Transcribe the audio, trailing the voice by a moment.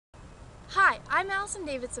Hi, I'm Allison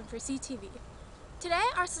Davidson for CTV. Today,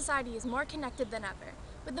 our society is more connected than ever.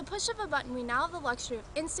 With the push of a button, we now have the luxury of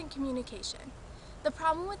instant communication. The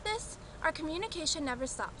problem with this? Our communication never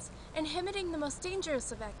stops, inhibiting the most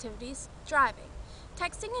dangerous of activities, driving.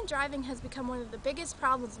 Texting and driving has become one of the biggest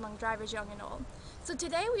problems among drivers young and old. So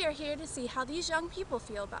today we are here to see how these young people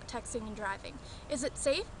feel about texting and driving. Is it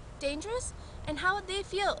safe, dangerous, and how would they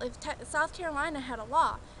feel if South Carolina had a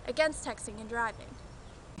law against texting and driving?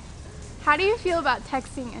 How do you feel about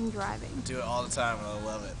texting and driving? Do it all the time and I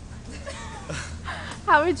love it.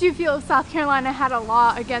 How would you feel if South Carolina had a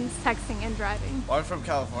law against texting and driving? Well, I'm from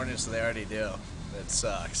California, so they already do. It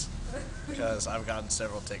sucks because I've gotten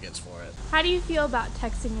several tickets for it. How do you feel about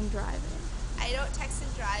texting and driving? I don't text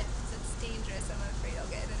and drive because it's dangerous. I'm afraid I'll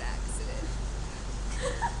get in an accident.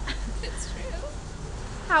 It's true.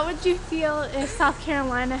 How would you feel if South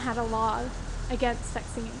Carolina had a law against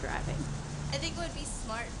texting and driving? I think it would be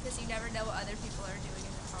smart because you never know what other people are doing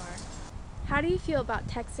in the car. How do you feel about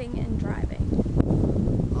texting and driving?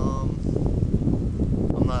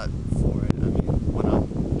 I'm not for it. I mean, when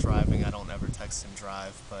I'm driving, I don't ever text and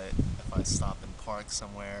drive, but if I stop and park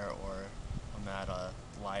somewhere or I'm at a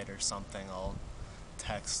light or something, I'll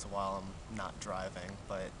text while I'm not driving,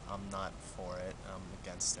 but I'm not for it. I'm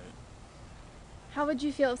against it. How would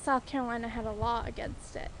you feel if South Carolina had a law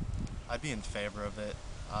against it? I'd be in favor of it.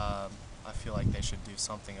 I feel like they should do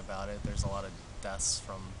something about it. There's a lot of deaths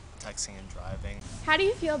from texting and driving. How do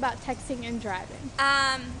you feel about texting and driving?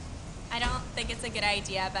 I don't think it's a good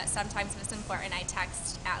idea, but sometimes if it's important, I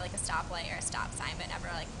text at like a stoplight or a stop sign, but never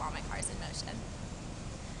like while my car's in motion.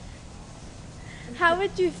 How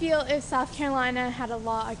would you feel if South Carolina had a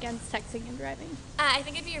law against texting and driving? I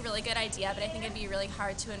think it'd be a really good idea, but I think it'd be really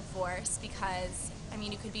hard to enforce because, I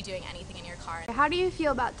mean, you could be doing anything in your car. How do you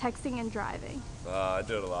feel about texting and driving? I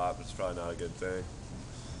do it a lot, but it's probably not a good thing.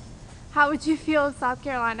 How would you feel if South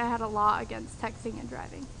Carolina had a law against texting and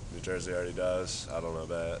driving? New Jersey already does. I don't know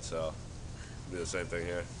about it, so it'll be the same thing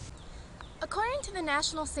here. According to the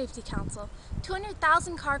National Safety Council,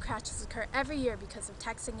 200,000 car crashes occur every year because of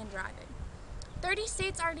texting and driving. 30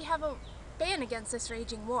 states already have a ban against this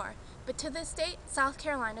raging war, but to this date, South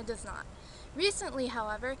Carolina does not. Recently,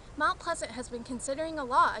 however, Mount Pleasant has been considering a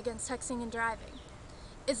law against texting and driving.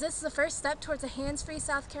 Is this the first step towards a hands-free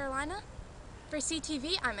South Carolina? For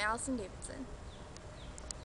CTV, I'm Allison Davidson.